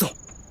走。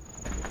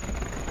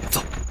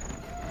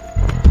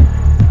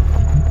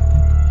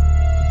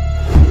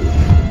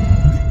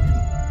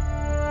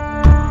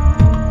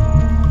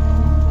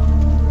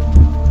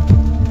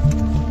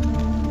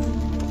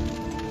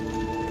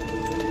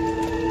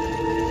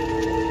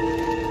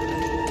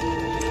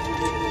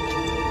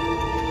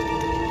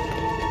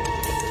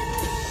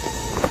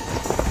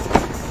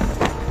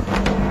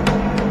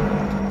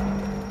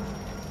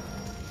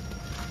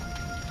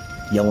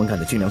杨文干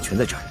的军粮全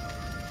在这儿，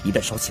一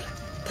旦烧起来，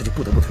他就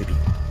不得不退兵。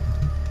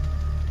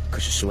可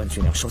是10万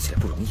军粮烧起来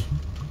不容易，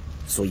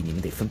所以你们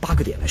得分8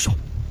个点来烧，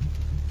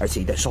而且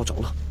一旦烧着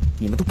了，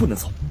你们都不能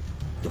走，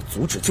要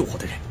阻止救火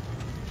的人。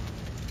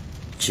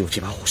只有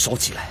这把火烧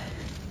起来，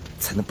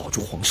才能保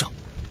住皇上，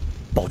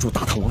保住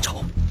大唐王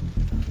朝。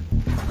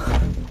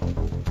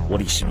我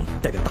李世民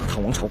代表大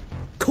唐王朝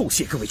叩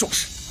谢各位壮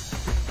士。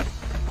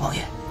王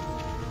爷，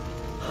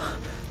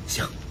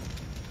行，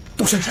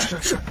都是。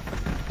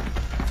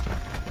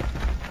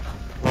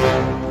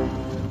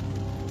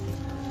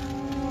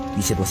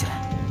一切躲起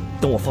来，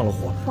等我放了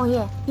火。王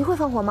爷，你会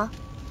放火吗？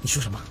你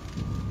说什么？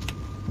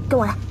跟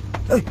我来。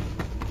哎呀，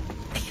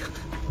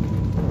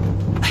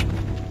哎，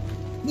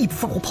你不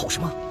放火跑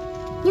什么？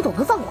你懂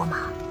得放火吗？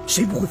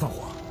谁不会放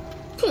火？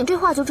听你这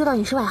话就知道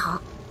你是外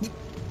行。你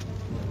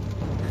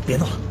别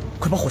闹了，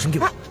快把火绳给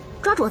我。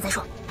抓住我再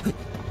说。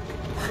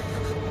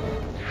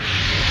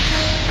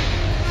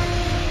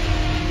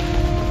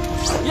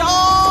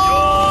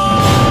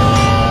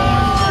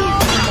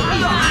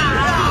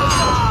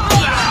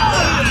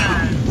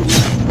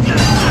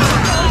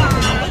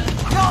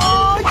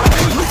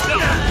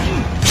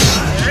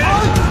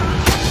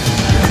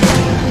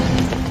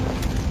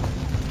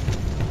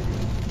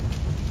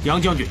杨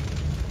将军，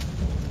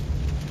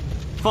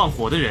放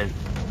火的人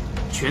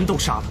全都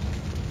杀了。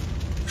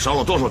烧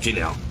了多少军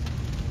粮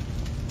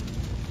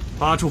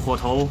？8处火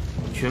头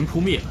全扑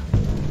灭了，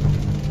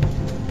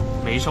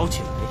没烧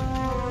起来。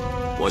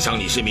我想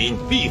李世民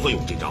必会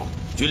用这招，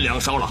军粮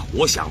烧了，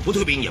我想不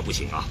退兵也不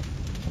行啊。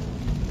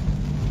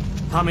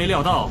他没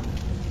料到，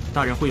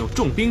大人会用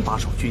重兵把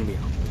守军粮。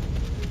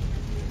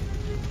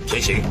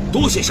天行，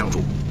多谢相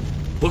助，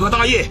不可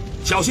大意，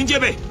小心戒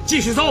备，继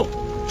续搜。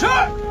是。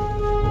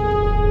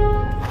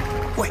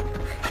喂，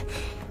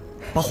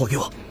把火给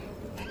我。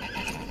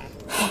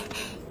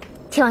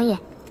天王爷，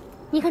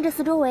你看这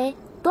四周围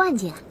多安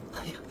静啊！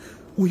哎呀，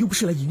我又不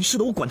是来吟诗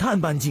的，我管他安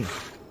不安静啊！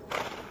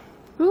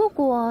如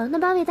果那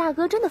8位大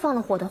哥真的放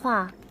了火的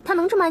话，他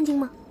能这么安静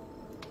吗？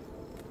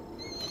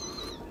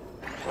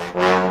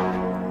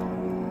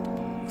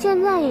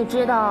现在也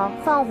知道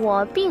放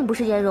火并不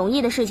是件容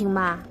易的事情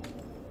吧？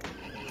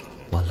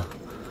完了，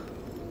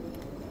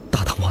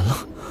大唐完了。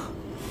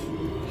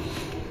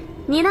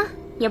你呢，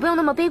也不用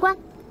那么悲观，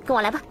跟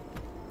我来吧。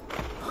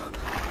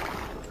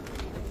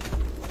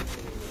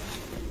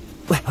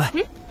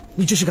喂，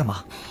你这是干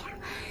嘛？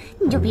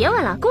你就别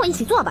问了，跟我一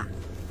起做吧。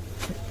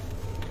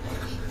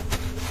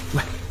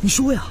喂，你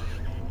说呀。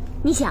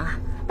你想啊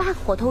，8个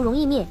火头容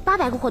易灭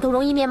，800个火头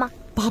容易灭吗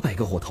？800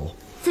个火头，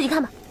自己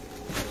看吧。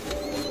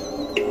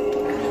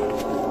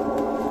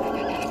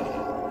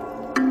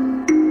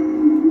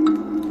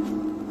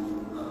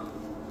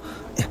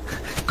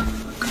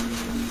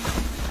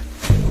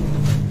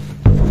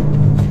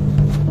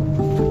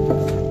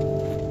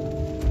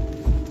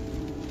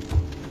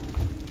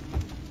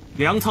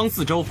粮仓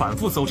四周反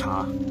复搜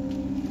查，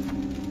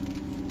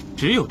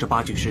只有这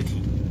8具尸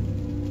体。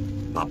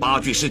把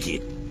8具尸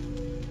体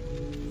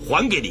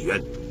还给李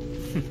渊。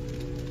哼！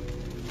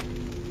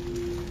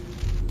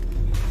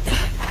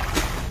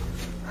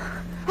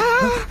哎，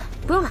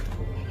不用了。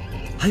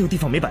还有地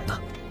方没摆呢。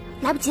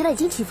来不及了，已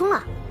经起风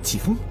了。起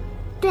风？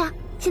对啊，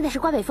现在是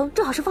刮北风，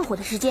正好是放火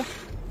的时间。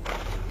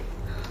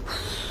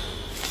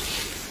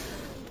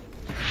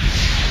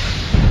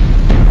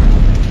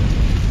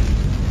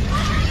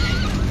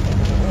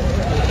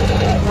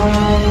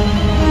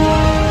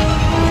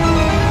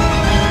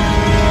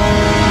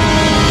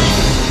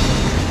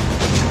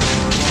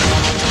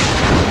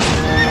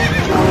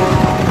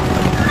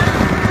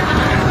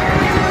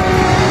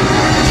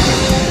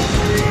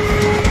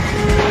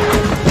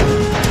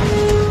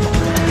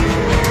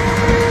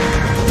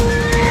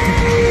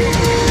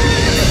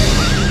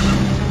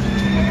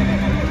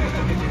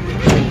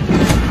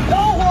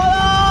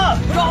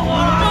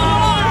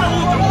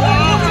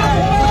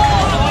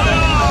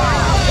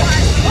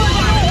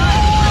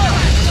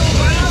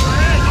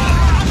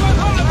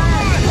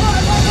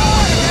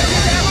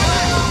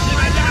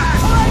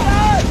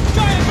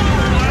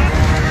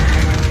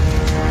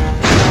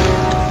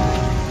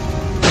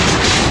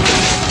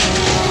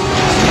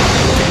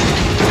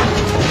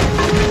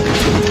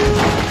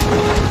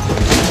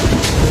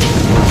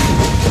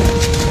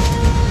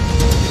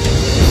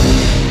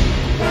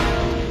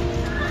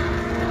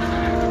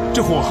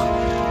这火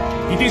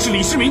一定是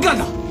李世民干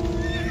的。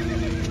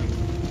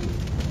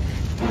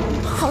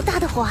好大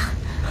的火啊！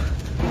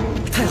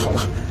太好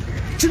了，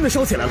真的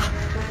烧起来了。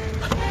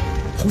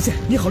红线，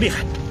你好厉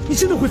害，你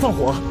真的会放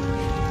火。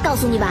告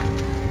诉你吧，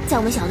在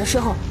我们小的时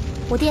候，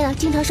我爹呢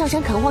经常上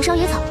山垦荒烧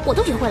野草，我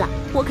都学会了。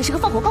我可是个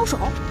放火高手。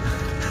好，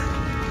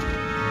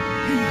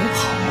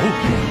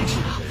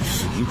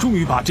世民终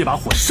于把这把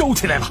火烧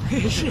起来了。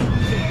是。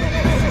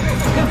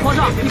皇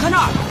上，你看这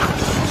儿。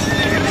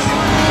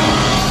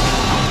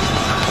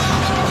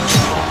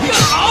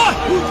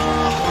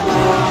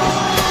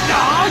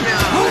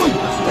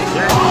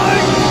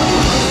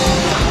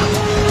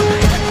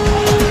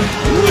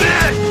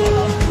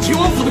秦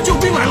王府的救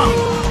兵来了！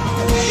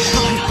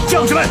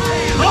将士们，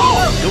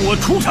好，跟我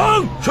出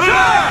城！是。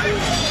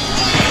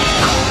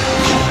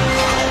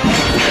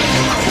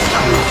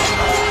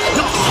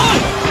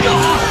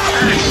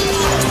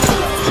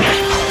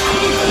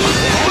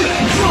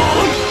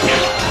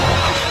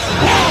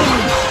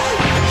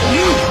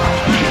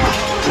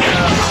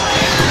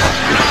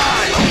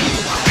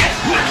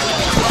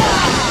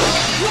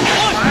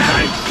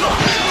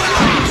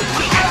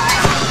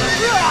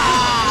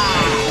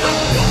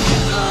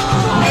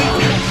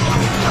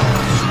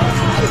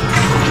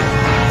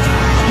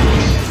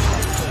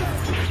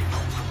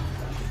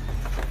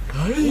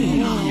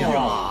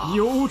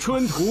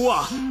春图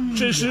啊，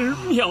真是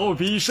妙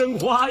笔生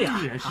花呀！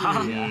是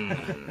呀。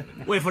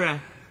魏夫人，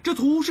这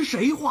图是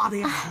谁画的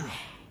呀？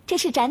这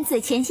是展子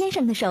钱先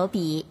生的手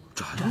笔。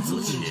展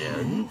子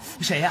钱，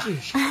谁呀？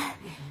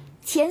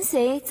钱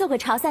隋做过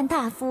潮汕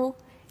大夫、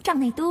帐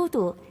内都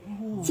督，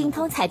精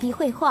通彩笔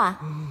绘画，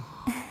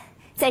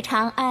在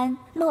长安、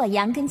洛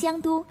阳跟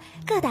江都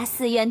各大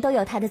寺院都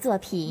有他的作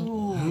品。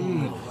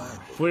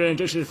夫人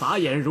真是法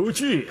眼如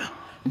炬啊！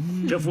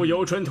这幅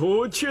游春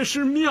图却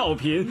是妙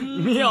品，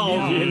妙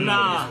品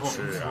呐！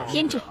是啊。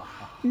胭脂，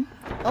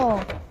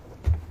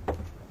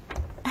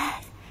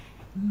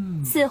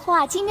此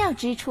画精妙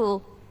之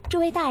处，诸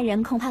位大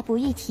人恐怕不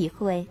易体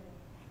会。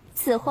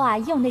此画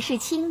用的是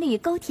青绿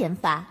勾填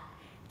法，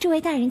诸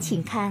位大人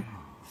请看，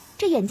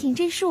这远近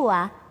之数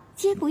啊，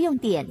皆不用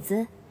点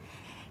子，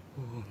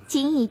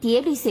仅以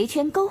叠绿随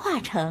圈勾画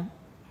成。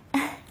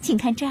请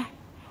看这儿，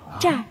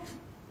这儿，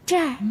这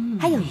儿，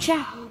还有这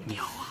儿。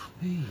妙啊！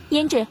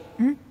胭脂，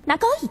拿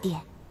高一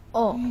点。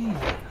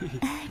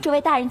诸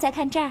位大人再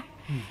看这儿，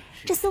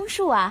这松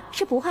树啊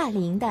是不画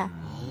鳞的，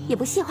也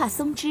不细画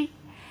松枝，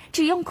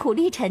只用苦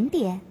绿沉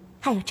点。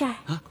还有这儿，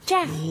这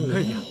儿。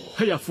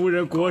哎呀，夫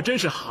人果真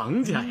是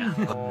行家呀！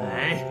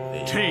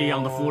哎，这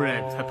样的夫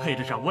人才配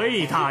得上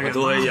魏大人。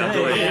对呀，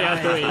对呀，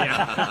对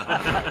呀。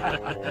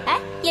哎，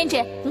胭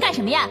脂，你干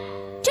什么呀？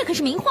这可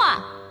是名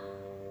画。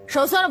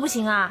手酸了不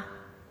行啊？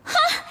哈，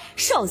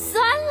手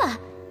酸了？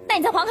那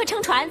你在黄河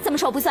撑船，怎么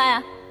手不酸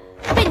啊？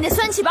被你的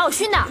酸气把我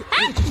熏的。哎，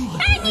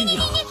你！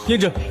胭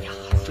脂。哎呀，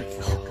这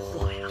好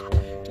话呀，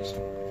真是。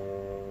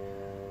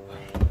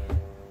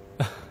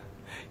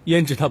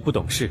胭脂她不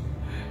懂事，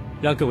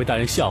让各位大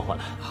人笑话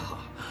了。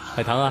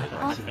海棠啊，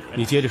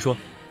你接着说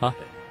啊。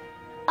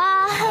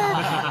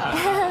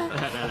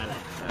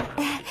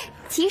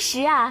其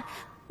实啊，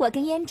我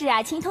跟胭脂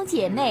啊情同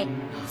姐妹，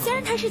虽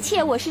然她是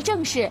妾，我是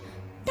正室，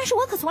但是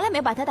我可从来没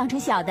有把她当成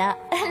小的。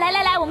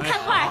来，我们看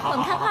画，我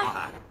们看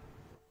画。